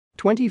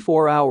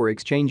24-hour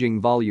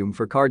exchanging volume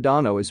for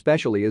Cardano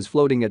especially is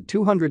floating at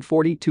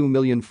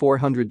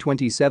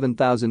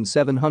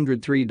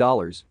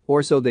 $242,427,703,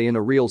 or so they in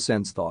a real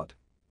sense thought.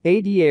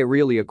 ADA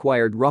really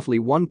acquired roughly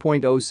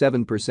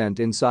 1.07%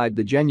 inside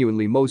the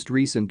genuinely most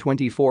recent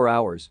 24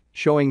 hours,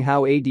 showing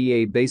how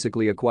ADA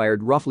basically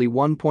acquired roughly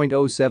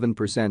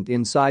 1.07%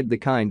 inside the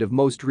kind of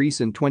most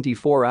recent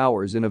 24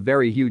 hours in a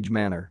very huge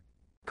manner.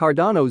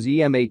 Cardano's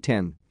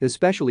EMA10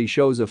 especially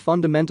shows a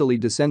fundamentally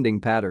descending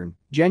pattern,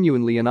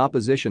 genuinely in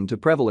opposition to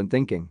prevalent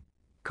thinking.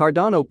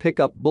 Cardano pick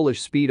up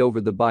bullish speed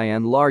over the by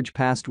and large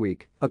past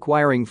week,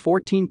 acquiring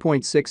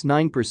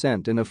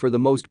 14.69% in a for the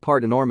most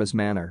part enormous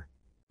manner.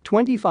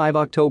 25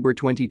 October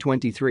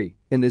 2023,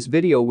 in this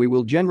video we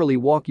will generally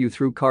walk you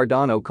through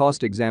Cardano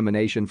cost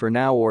examination for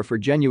now or for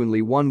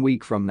genuinely 1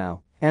 week from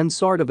now, and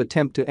sort of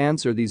attempt to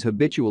answer these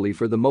habitually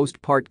for the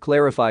most part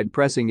clarified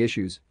pressing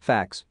issues,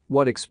 facts,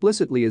 what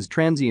explicitly is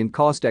transient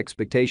cost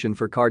expectation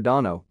for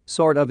Cardano,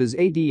 sort of is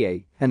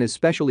ADA, and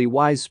especially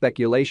wise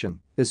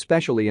speculation,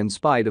 especially in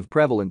spite of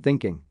prevalent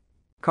thinking.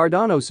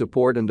 Cardano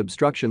support and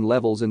obstruction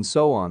levels and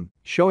so on,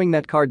 showing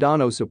that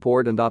Cardano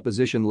support and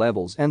opposition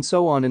levels and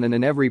so on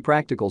in every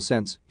practical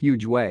sense,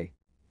 huge way.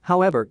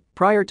 However,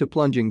 prior to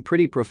plunging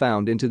pretty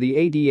profound into the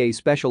ADA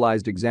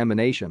specialized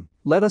examination,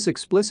 let us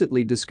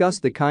explicitly discuss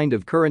the kind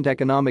of current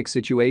economic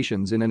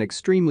situations in an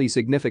extremely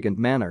significant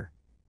manner.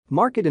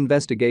 Market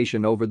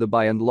investigation over the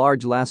by and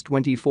large last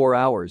 24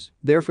 hours,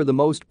 there for the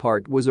most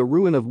part was a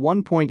ruin of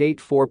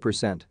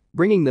 1.84%,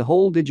 bringing the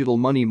whole digital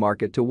money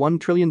market to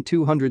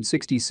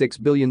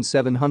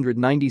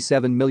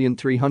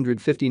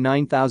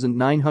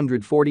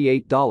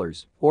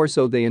 $1,266,797,359,948, or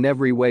so they in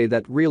every way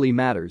that really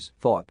matters,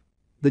 thought.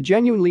 The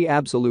genuinely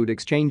absolute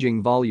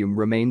exchanging volume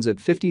remains at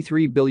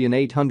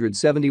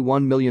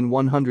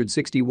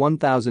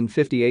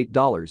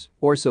 $53,871,161,058,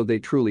 or so they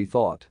truly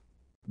thought.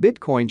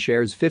 Bitcoin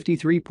shares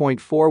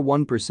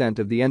 53.41%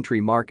 of the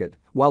entry market,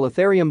 while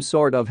Ethereum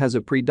sort of has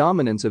a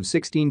predominance of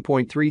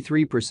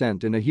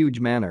 16.33% in a huge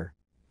manner,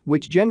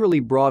 which generally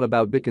brought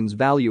about Bitcoin's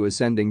value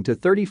ascending to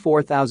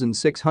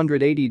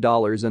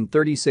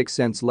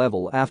 $34,680.36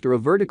 level after a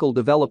vertical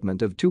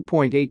development of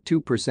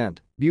 2.82%,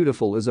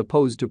 beautiful as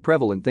opposed to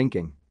prevalent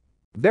thinking.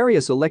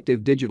 Various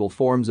elective digital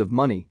forms of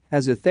money,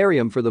 as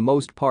Ethereum for the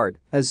most part,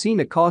 has seen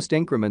a cost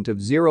increment of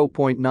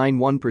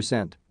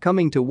 0.91%,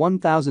 coming to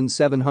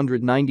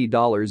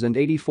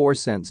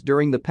 $1,790.84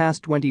 during the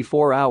past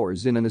 24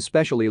 hours in an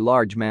especially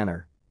large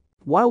manner.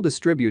 While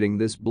distributing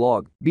this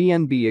blog,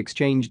 BNB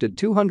exchanged at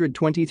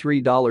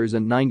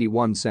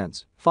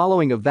 $223.91,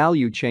 following a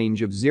value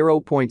change of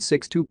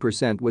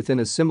 0.62% within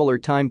a similar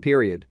time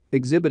period,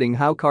 exhibiting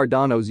how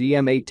Cardano's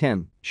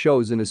EMA10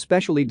 shows an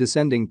especially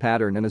descending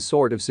pattern in a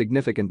sort of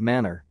significant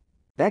manner.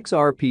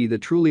 XRP, the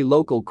truly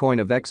local coin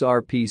of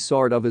XRP,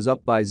 sort of is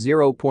up by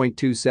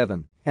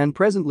 0.27 and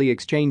presently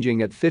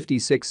exchanging at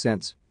 56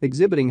 cents,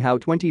 exhibiting how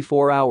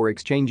 24-hour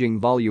exchanging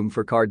volume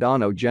for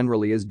Cardano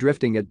generally is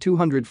drifting at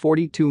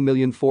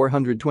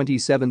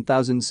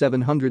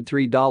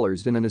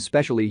 $242,427,703 in an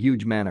especially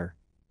huge manner.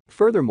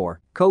 Furthermore,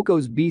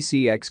 Coco's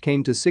BCX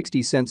came to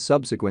 60 cents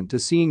subsequent to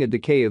seeing a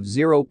decay of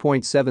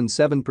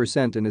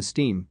 0.77% in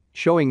esteem,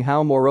 showing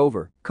how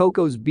moreover,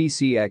 Coco's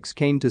BCX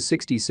came to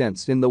 60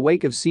 cents in the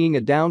wake of seeing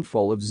a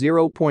downfall of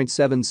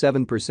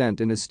 0.77%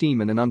 in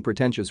esteem in an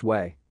unpretentious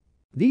way.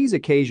 These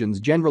occasions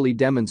generally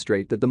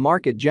demonstrate that the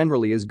market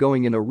generally is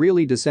going in a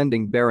really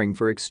descending bearing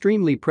for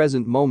extremely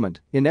present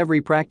moment in every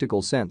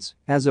practical sense,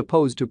 as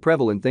opposed to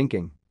prevalent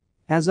thinking.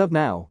 As of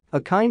now, a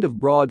kind of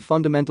broad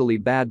fundamentally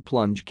bad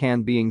plunge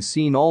can being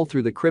seen all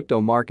through the crypto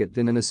market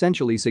in an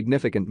essentially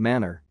significant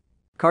manner.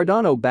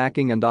 Cardano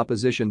backing and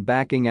opposition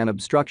backing and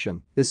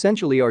obstruction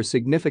essentially are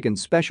significant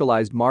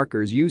specialized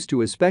markers used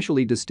to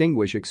especially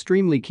distinguish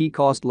extremely key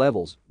cost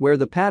levels where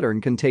the pattern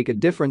can take a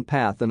different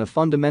path in a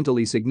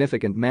fundamentally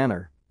significant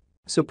manner.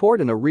 Support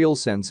in a real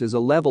sense is a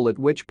level at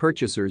which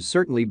purchasers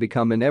certainly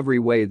become in every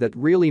way that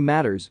really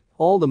matters,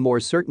 all the more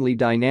certainly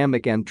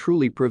dynamic and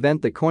truly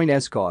prevent the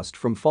coin's cost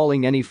from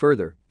falling any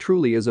further,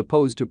 truly as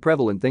opposed to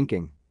prevalent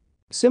thinking.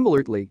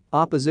 Similarly,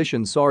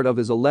 opposition sort of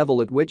is a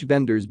level at which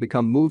vendors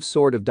become move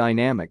sort of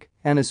dynamic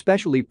and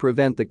especially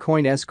prevent the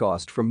coin's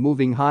cost from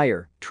moving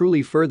higher,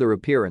 truly further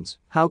appearance,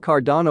 how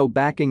Cardano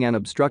backing and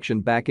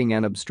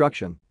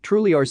obstruction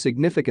truly are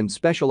significant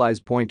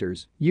specialized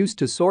pointers used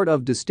to sort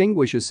of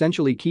distinguish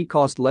essentially key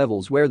cost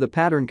levels where the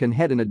pattern can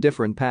head in a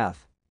different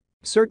path.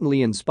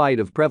 Certainly in spite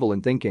of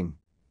prevalent thinking.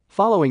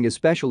 Following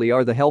especially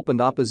are the help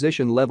and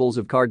opposition levels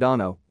of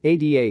Cardano,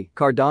 ADA.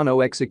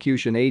 Cardano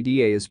execution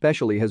ADA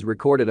especially has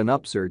recorded an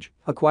upsurge,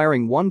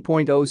 acquiring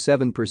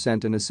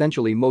 1.07% in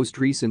essentially most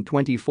recent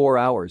 24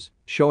 hours,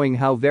 showing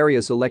how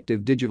various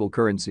elective digital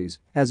currencies,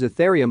 as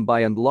Ethereum by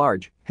and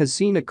large, has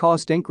seen a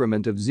cost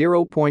increment of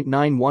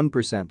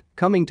 0.91%,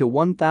 coming to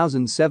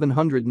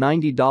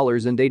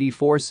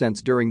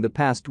 $1,790.84 during the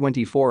past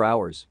 24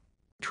 hours.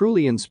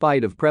 Truly in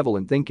spite of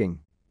prevalent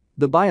thinking.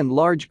 The by and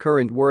large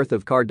current worth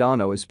of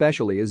Cardano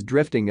especially is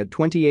drifting at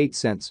 28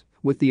 cents,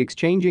 with the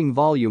exchanging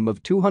volume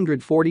of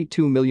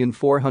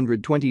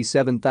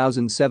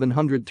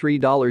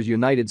 $242,427,703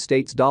 United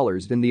States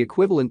dollars in the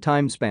equivalent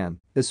time span,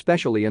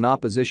 especially in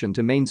opposition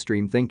to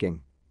mainstream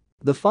thinking.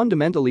 The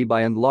fundamentally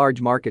by and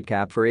large market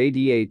cap for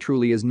ADA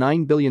truly is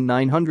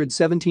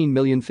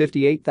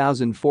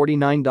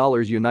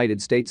 $9,917,058,049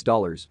 United States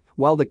dollars,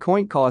 while the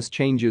coin cost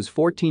changes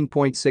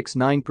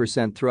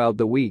 14.69% throughout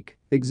the week,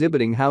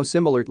 exhibiting how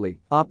similarly,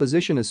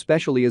 opposition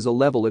especially is a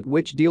level at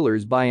which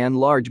dealers by and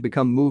large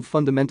become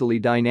fundamentally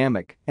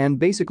dynamic and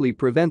basically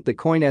prevent the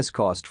coin's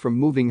cost from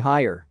moving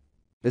higher.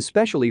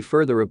 Especially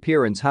further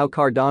appearance how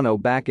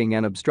Cardano backing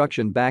and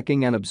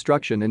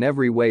obstruction in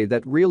every way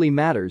that really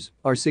matters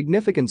are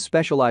significant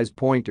specialized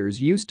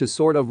pointers used to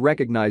sort of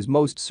recognize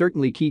most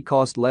certainly key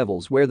cost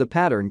levels where the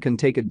pattern can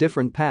take a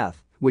different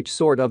path, which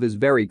sort of is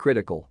very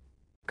critical.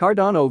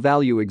 Cardano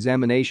Value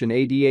Examination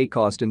ADA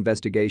Cost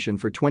Investigation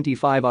for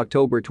 25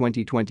 October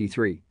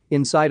 2023,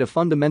 inside a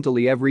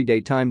fundamentally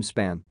everyday time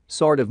span,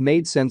 sort of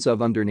made sense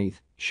of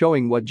underneath,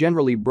 showing what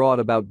generally brought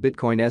about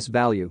Bitcoin's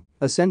value,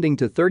 ascending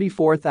to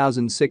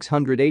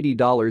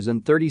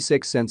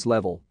 $34,680.36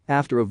 level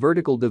after a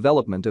vertical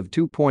development of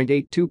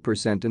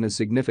 2.82% in a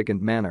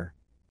significant manner.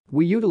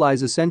 We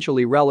utilize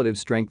essentially relative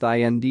strength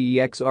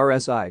index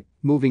RSI,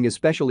 moving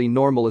especially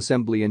normal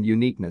assembly and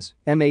uniqueness,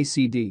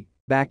 MACD,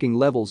 backing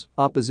levels,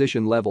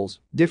 opposition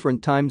levels,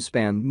 different time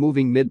span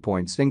moving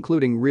midpoints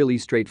including really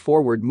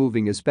straightforward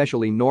moving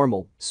especially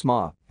normal,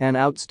 SMA, and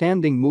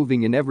outstanding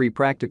moving in every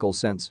practical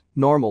sense,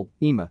 normal,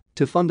 EMA,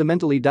 to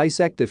fundamentally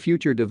dissect the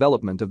future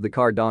development of the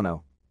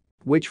Cardano.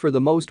 Which for the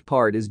most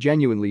part is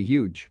genuinely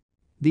huge.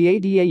 The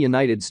ADA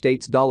United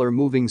States dollar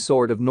moving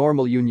sort of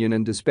normal union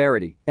and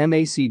disparity,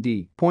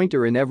 MACD,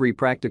 pointer in every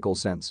practical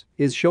sense,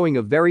 is showing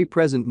a very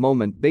present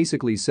moment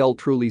basically sell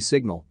truly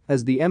signal,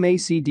 as the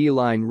MACD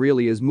line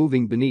really is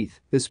moving beneath,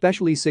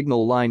 especially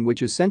signal line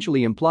which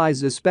essentially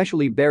implies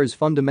especially bears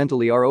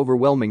fundamentally are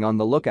overwhelming on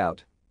the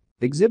lookout.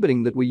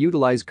 Exhibiting that we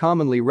utilize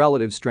commonly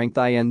relative strength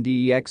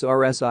index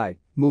RSI,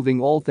 moving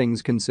all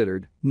things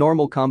considered,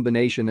 normal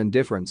combination and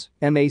difference,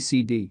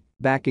 MACD,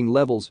 backing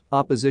levels,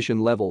 opposition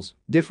levels,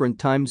 different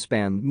time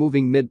span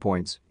moving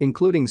midpoints,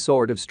 including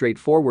sort of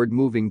straightforward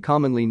moving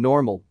commonly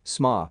normal,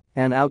 SMA,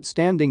 and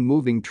outstanding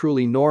moving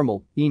truly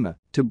normal, EMA,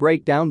 to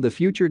break down the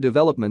future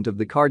development of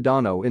the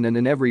Cardano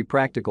in every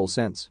practical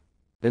sense.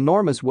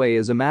 Enormous way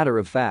as a matter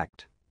of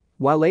fact.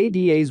 While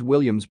ADA's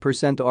Williams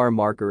 %R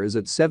marker is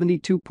at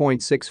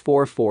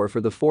 72.644 for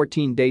the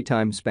 14-day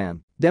time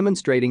span,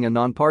 demonstrating a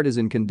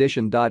nonpartisan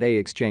condition. A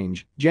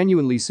exchange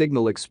genuinely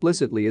signal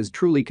explicitly as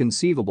truly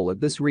conceivable at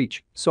this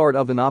reach, sort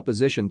of in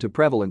opposition to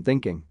prevalent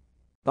thinking.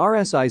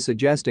 RSI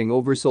suggesting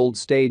oversold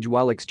stage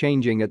while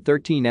exchanging at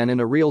 13 and in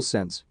a real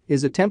sense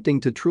is attempting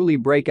to truly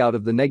break out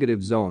of the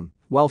negative zone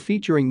while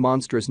featuring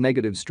monstrous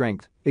negative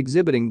strength,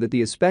 exhibiting that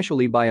the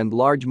especially by and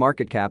large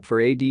market cap for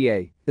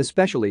ADA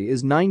especially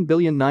is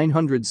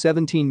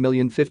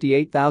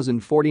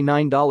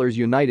 $9,917,058,049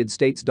 United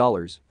States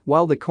dollars,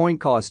 while the coin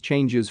cost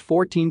changes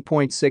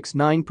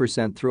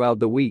 14.69% throughout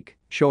the week,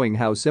 showing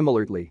how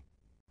similarly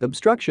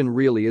obstruction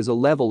really is a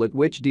level at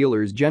which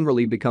dealers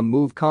generally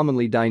become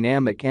commonly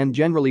dynamic and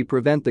generally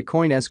prevent the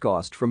coin's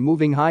cost from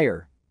moving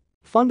higher.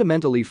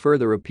 Fundamentally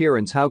further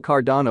appearance how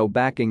Cardano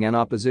backing and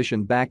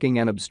opposition backing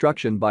and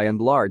obstruction by and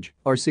large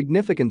are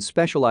significant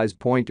specialized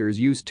pointers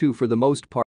used to for the most part